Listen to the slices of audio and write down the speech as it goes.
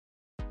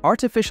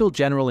Artificial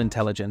General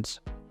Intelligence,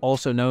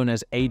 also known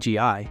as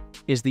AGI,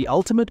 is the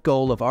ultimate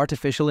goal of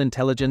artificial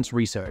intelligence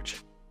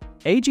research.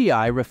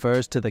 AGI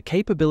refers to the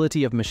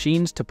capability of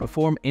machines to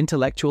perform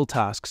intellectual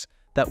tasks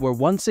that were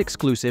once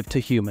exclusive to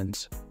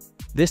humans.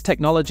 This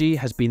technology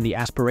has been the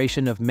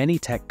aspiration of many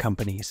tech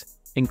companies,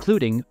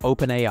 including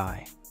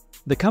OpenAI.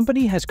 The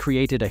company has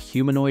created a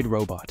humanoid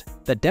robot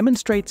that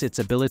demonstrates its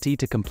ability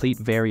to complete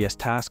various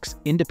tasks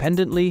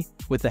independently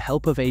with the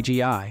help of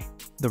AGI.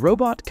 The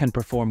robot can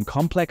perform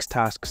complex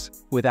tasks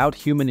without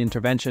human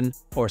intervention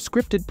or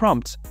scripted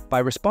prompts by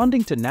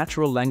responding to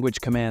natural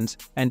language commands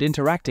and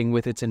interacting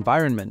with its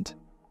environment.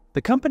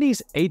 The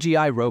company's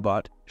AGI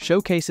robot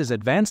showcases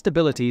advanced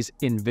abilities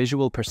in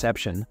visual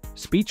perception,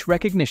 speech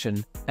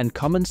recognition, and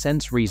common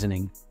sense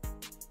reasoning.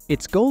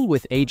 Its goal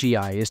with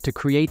AGI is to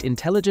create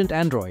intelligent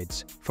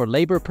androids for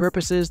labor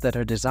purposes that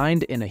are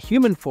designed in a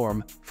human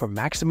form for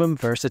maximum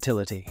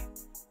versatility.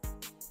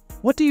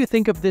 What do you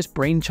think of this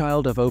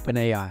brainchild of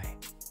OpenAI?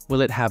 Will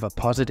it have a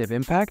positive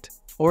impact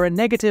or a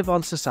negative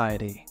on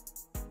society?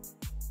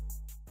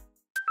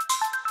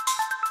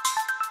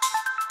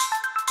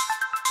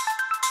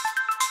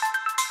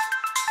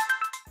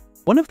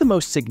 One of the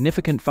most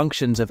significant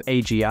functions of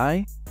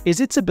AGI is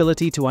its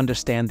ability to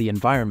understand the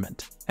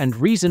environment and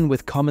reason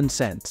with common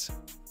sense.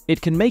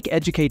 It can make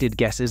educated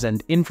guesses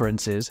and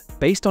inferences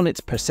based on its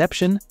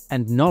perception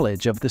and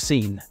knowledge of the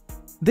scene.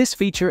 This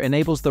feature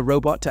enables the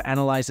robot to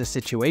analyze a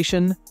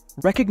situation,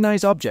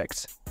 recognize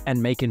objects,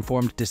 and make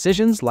informed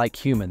decisions like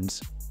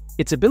humans.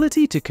 Its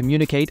ability to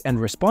communicate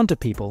and respond to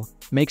people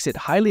makes it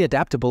highly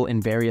adaptable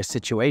in various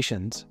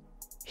situations.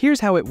 Here's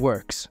how it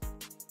works.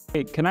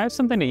 Hey, can I have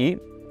something to eat?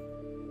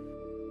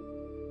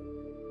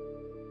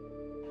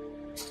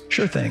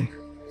 Sure thing.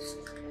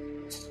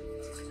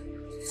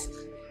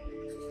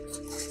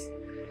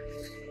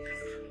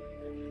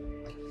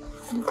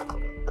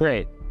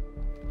 Great.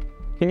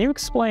 Can you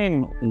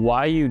explain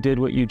why you did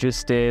what you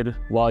just did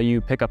while you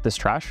pick up this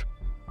trash?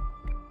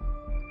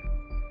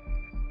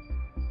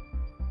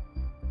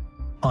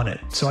 On it.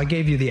 So I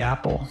gave you the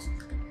apple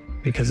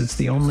because it's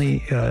the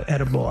only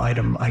edible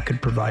item I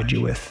could provide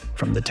you with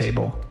from the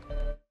table.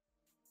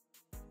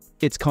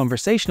 Its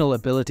conversational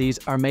abilities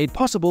are made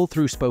possible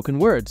through spoken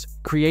words,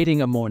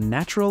 creating a more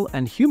natural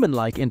and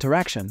human-like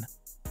interaction.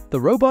 The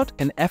robot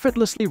can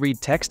effortlessly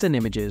read text and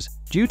images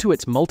due to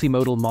its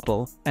multimodal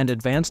model and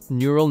advanced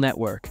neural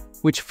network,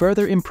 which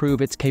further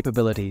improve its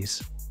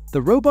capabilities.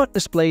 The robot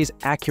displays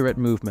accurate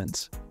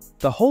movements.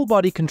 The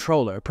whole-body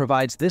controller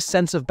provides this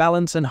sense of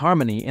balance and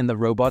harmony in the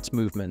robot's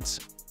movements,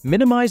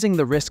 minimizing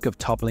the risk of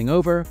toppling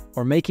over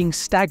or making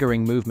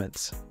staggering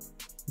movements.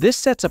 This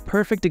sets a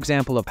perfect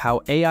example of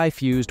how AI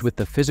fused with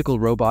the physical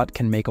robot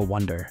can make a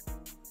wonder.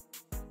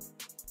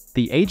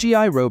 The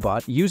AGI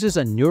robot uses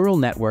a neural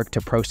network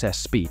to process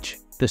speech.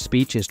 The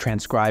speech is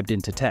transcribed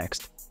into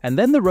text, and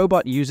then the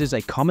robot uses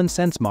a common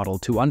sense model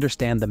to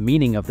understand the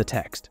meaning of the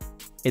text.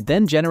 It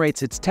then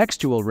generates its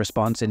textual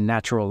response in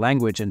natural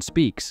language and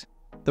speaks.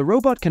 The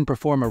robot can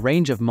perform a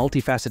range of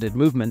multifaceted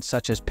movements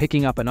such as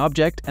picking up an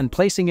object and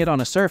placing it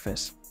on a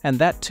surface, and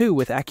that too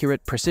with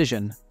accurate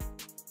precision.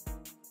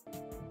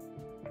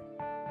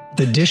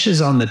 The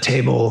dishes on the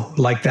table,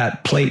 like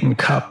that plate and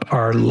cup,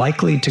 are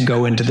likely to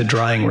go into the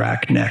drying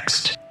rack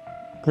next.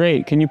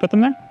 Great. Can you put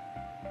them there?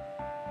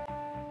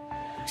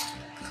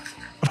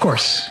 Of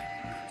course.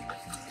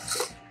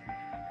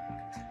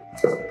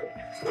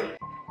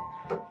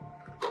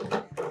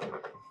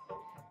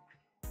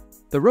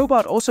 The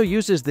robot also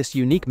uses this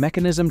unique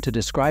mechanism to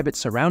describe its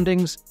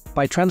surroundings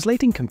by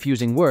translating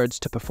confusing words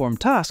to perform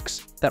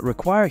tasks that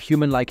require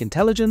human-like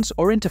intelligence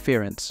or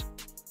interference.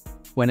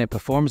 When it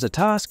performs a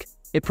task,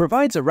 it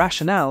provides a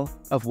rationale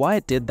of why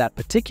it did that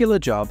particular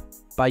job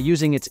by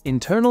using its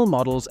internal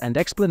models and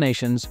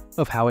explanations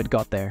of how it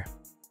got there.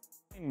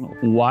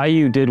 Why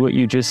you did what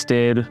you just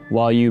did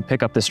while you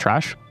pick up this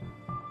trash?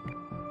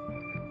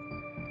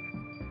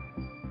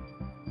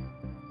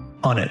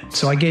 On it.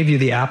 So I gave you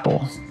the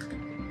apple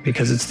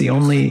because it's the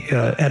only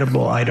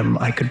edible item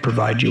I could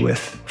provide you with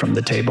from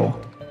the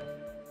table.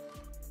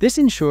 This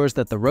ensures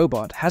that the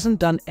robot hasn't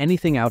done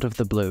anything out of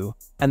the blue,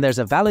 and there's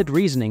a valid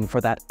reasoning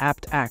for that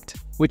apt act,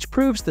 which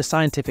proves the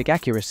scientific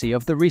accuracy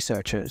of the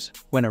researchers.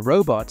 When a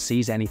robot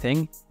sees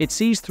anything, it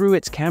sees through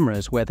its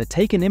cameras where the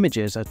taken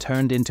images are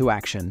turned into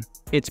action.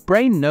 Its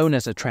brain, known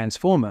as a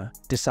transformer,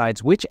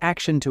 decides which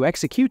action to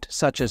execute,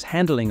 such as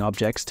handling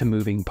objects to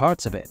moving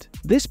parts of it.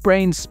 This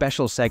brain's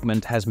special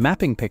segment has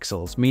mapping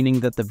pixels, meaning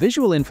that the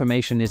visual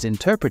information is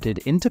interpreted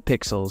into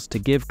pixels to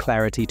give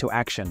clarity to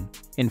action.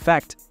 In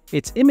fact,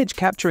 its image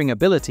capturing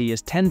ability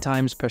is 10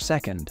 times per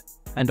second,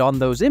 and on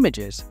those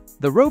images,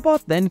 the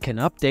robot then can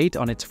update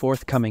on its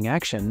forthcoming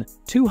action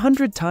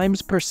 200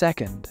 times per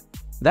second.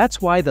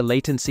 That's why the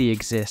latency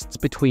exists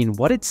between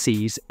what it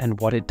sees and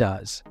what it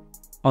does.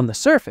 On the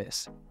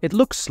surface, it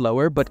looks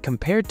slower, but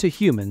compared to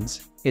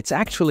humans, it's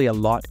actually a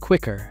lot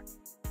quicker.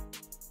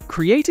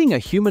 Creating a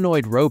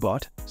humanoid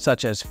robot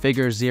such as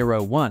Figure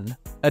 01,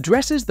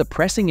 addresses the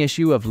pressing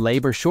issue of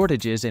labor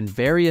shortages in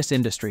various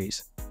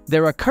industries.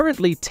 There are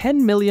currently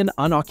 10 million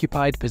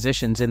unoccupied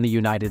positions in the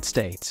United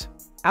States.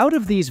 Out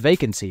of these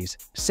vacancies,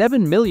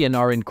 7 million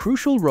are in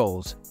crucial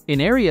roles in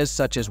areas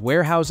such as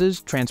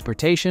warehouses,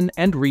 transportation,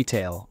 and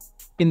retail.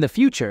 In the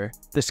future,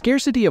 the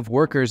scarcity of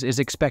workers is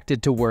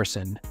expected to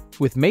worsen,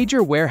 with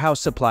major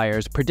warehouse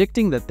suppliers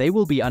predicting that they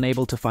will be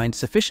unable to find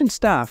sufficient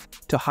staff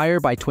to hire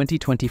by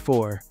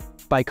 2024.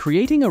 By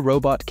creating a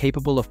robot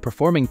capable of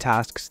performing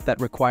tasks that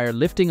require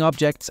lifting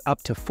objects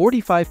up to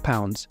 45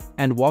 pounds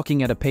and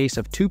walking at a pace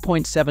of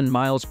 2.7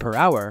 miles per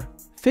hour,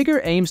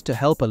 Figure aims to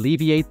help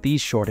alleviate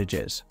these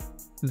shortages.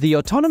 The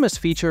autonomous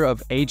feature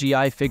of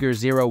AGI Figure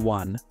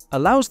 01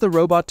 allows the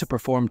robot to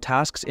perform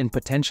tasks in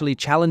potentially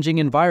challenging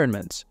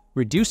environments,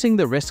 reducing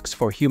the risks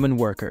for human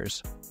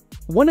workers.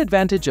 One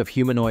advantage of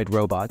humanoid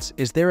robots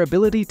is their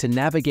ability to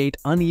navigate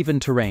uneven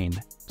terrain,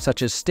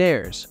 such as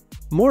stairs,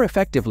 more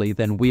effectively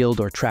than wheeled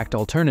or tracked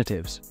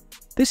alternatives.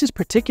 This is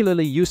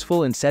particularly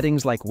useful in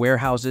settings like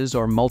warehouses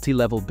or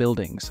multi-level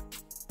buildings.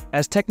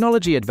 As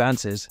technology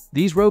advances,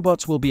 these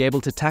robots will be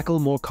able to tackle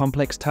more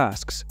complex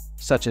tasks,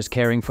 such as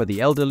caring for the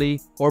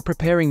elderly or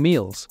preparing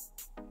meals.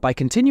 By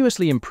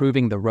continuously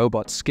improving the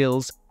robot's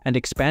skills and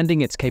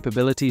expanding its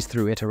capabilities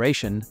through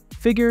iteration,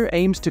 Figure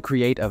aims to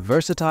create a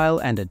versatile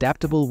and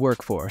adaptable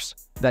workforce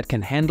that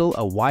can handle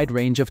a wide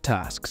range of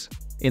tasks.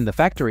 In the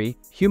factory,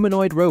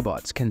 humanoid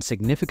robots can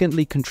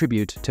significantly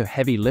contribute to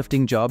heavy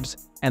lifting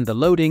jobs and the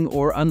loading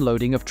or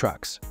unloading of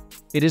trucks.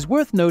 It is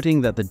worth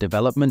noting that the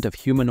development of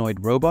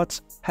humanoid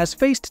robots has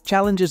faced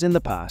challenges in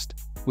the past,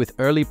 with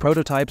early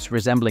prototypes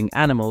resembling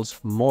animals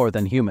more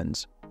than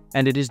humans.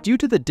 And it is due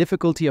to the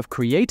difficulty of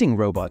creating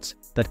robots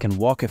that can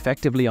walk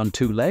effectively on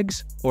two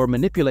legs or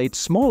manipulate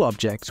small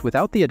objects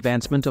without the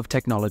advancement of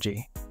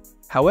technology.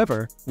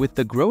 However, with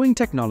the growing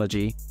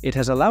technology, it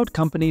has allowed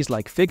companies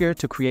like Figure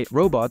to create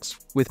robots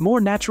with more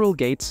natural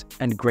gaits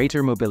and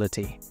greater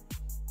mobility.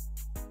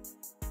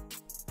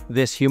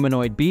 This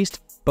humanoid beast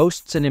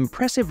boasts an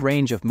impressive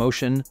range of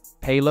motion,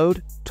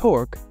 payload,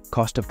 torque,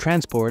 cost of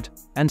transport,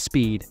 and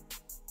speed.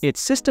 Its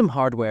system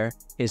hardware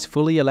is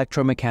fully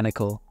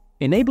electromechanical,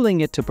 enabling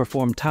it to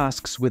perform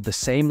tasks with the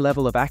same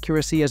level of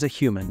accuracy as a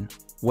human.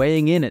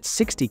 Weighing in at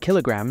 60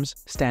 kilograms,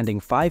 standing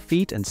 5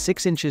 feet and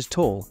 6 inches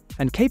tall,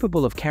 and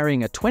capable of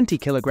carrying a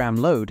 20-kilogram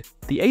load,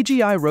 the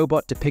AGI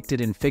robot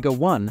depicted in Figure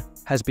 1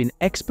 has been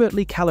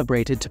expertly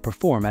calibrated to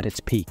perform at its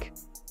peak.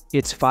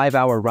 Its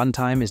 5-hour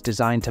runtime is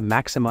designed to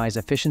maximize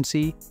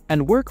efficiency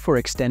and work for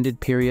extended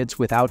periods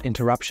without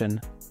interruption.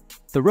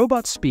 The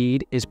robot's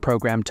speed is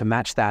programmed to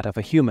match that of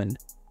a human,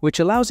 which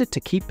allows it to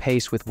keep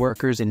pace with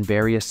workers in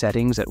various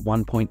settings at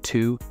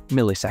 1.2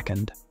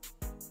 millisecond.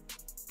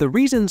 The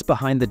reasons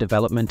behind the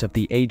development of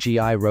the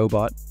AGI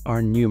robot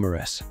are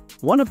numerous.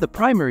 One of the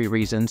primary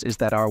reasons is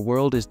that our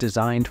world is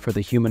designed for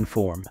the human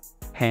form.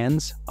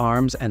 Hands,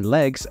 arms, and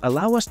legs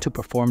allow us to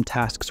perform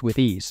tasks with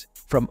ease,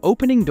 from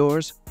opening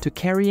doors to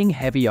carrying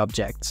heavy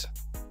objects.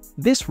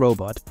 This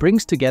robot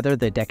brings together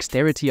the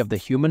dexterity of the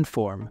human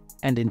form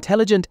and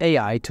intelligent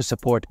AI to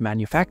support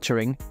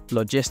manufacturing,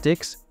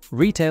 logistics,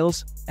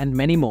 retails, and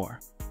many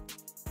more.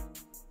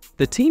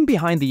 The team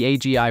behind the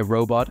AGI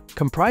robot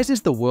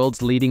comprises the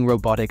world's leading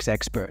robotics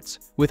experts,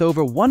 with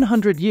over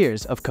 100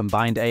 years of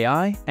combined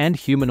AI and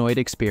humanoid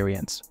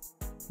experience.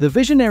 The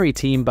visionary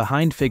team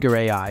behind Figure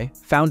AI,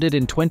 founded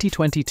in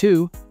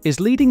 2022, is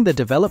leading the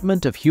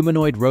development of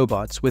humanoid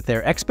robots with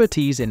their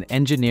expertise in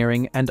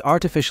engineering and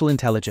artificial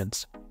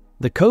intelligence.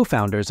 The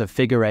co-founders of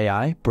Figure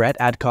AI, Brett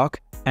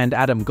Adcock and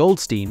Adam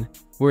Goldstein,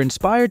 were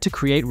inspired to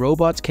create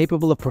robots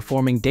capable of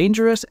performing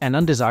dangerous and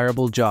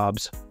undesirable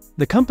jobs.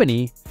 The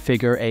company,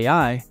 Figure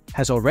AI,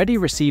 has already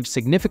received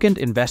significant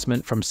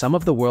investment from some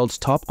of the world's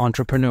top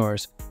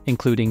entrepreneurs,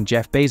 including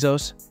Jeff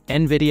Bezos,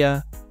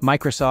 Nvidia,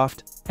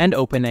 Microsoft, and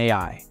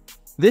OpenAI.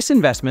 This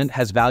investment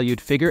has valued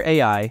Figure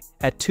AI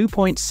at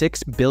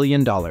 $2.6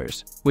 billion,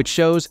 which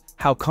shows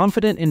how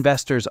confident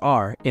investors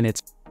are in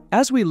its.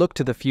 As we look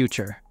to the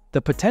future,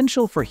 the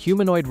potential for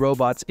humanoid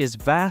robots is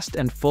vast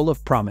and full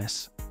of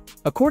promise.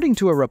 According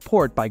to a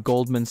report by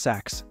Goldman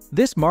Sachs,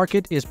 this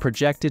market is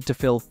projected to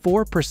fill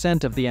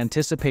 4% of the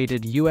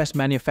anticipated US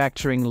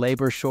manufacturing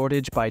labor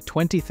shortage by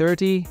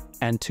 2030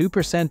 and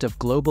 2% of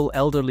global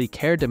elderly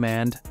care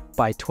demand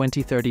by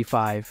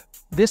 2035.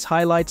 This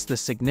highlights the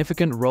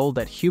significant role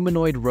that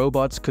humanoid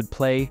robots could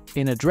play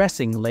in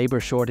addressing labor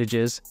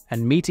shortages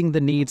and meeting the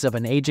needs of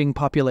an aging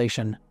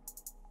population.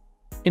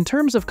 In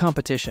terms of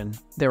competition,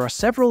 there are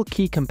several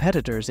key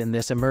competitors in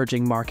this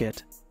emerging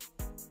market.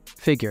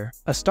 Figure,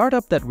 a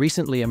startup that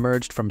recently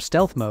emerged from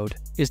stealth mode,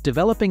 is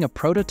developing a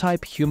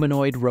prototype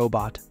humanoid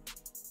robot.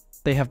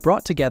 They have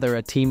brought together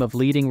a team of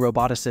leading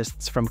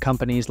roboticists from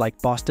companies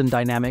like Boston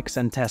Dynamics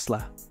and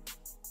Tesla.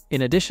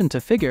 In addition to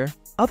Figure,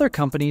 other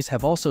companies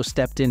have also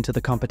stepped into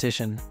the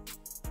competition.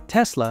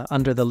 Tesla,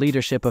 under the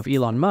leadership of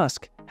Elon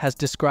Musk, has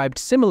described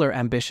similar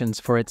ambitions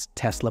for its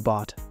Tesla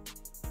bot.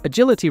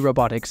 Agility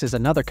Robotics is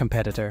another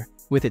competitor,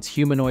 with its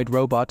humanoid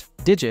robot,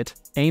 Digit,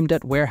 aimed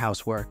at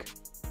warehouse work.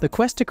 The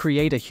quest to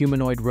create a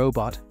humanoid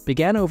robot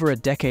began over a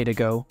decade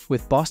ago,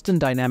 with Boston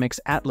Dynamics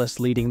Atlas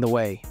leading the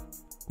way.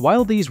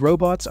 While these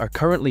robots are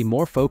currently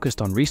more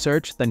focused on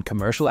research than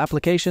commercial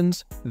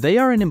applications, they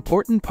are an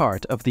important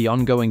part of the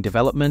ongoing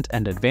development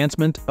and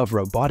advancement of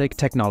robotic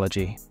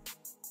technology.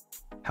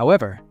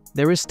 However,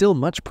 there is still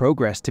much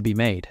progress to be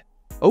made.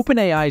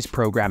 OpenAI's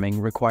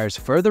programming requires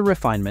further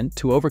refinement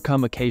to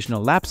overcome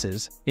occasional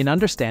lapses in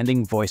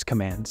understanding voice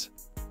commands.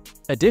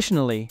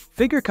 Additionally,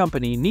 Figure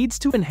Company needs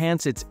to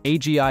enhance its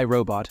AGI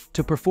robot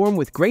to perform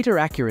with greater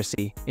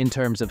accuracy in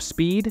terms of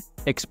speed,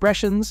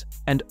 expressions,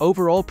 and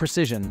overall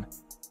precision.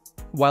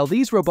 While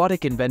these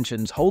robotic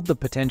inventions hold the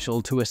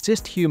potential to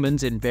assist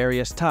humans in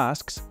various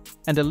tasks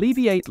and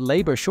alleviate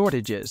labor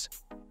shortages,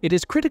 it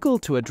is critical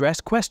to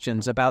address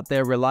questions about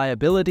their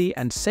reliability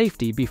and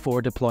safety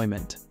before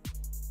deployment.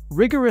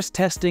 Rigorous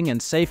testing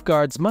and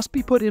safeguards must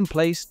be put in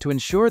place to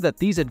ensure that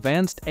these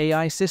advanced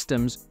AI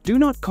systems do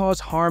not cause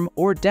harm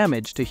or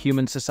damage to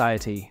human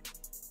society.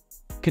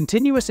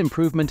 Continuous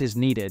improvement is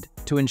needed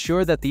to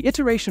ensure that the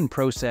iteration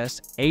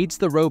process aids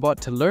the robot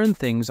to learn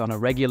things on a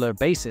regular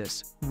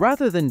basis,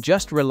 rather than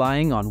just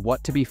relying on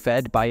what to be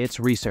fed by its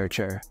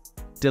researcher.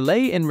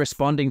 Delay in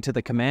responding to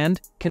the command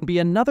can be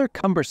another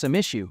cumbersome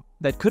issue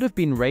that could have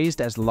been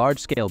raised as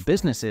large-scale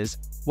businesses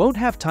won't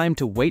have time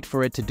to wait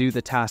for it to do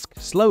the task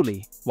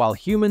slowly, while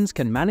humans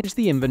can manage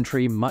the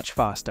inventory much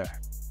faster.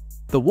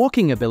 The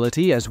walking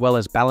ability, as well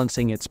as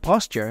balancing its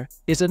posture,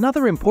 is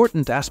another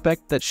important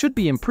aspect that should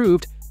be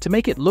improved to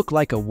make it look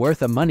like a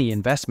worth-a-money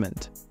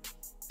investment.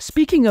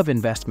 Speaking of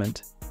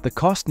investment, the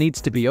cost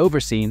needs to be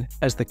overseen,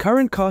 as the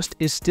current cost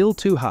is still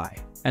too high,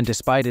 and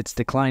despite its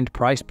declined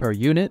price per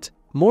unit,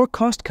 more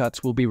cost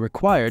cuts will be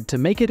required to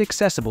make it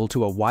accessible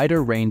to a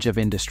wider range of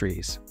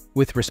industries.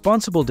 With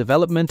responsible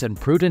development and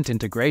prudent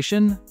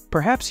integration,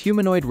 perhaps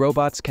humanoid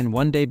robots can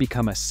one day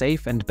become a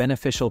safe and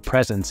beneficial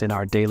presence in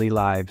our daily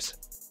lives.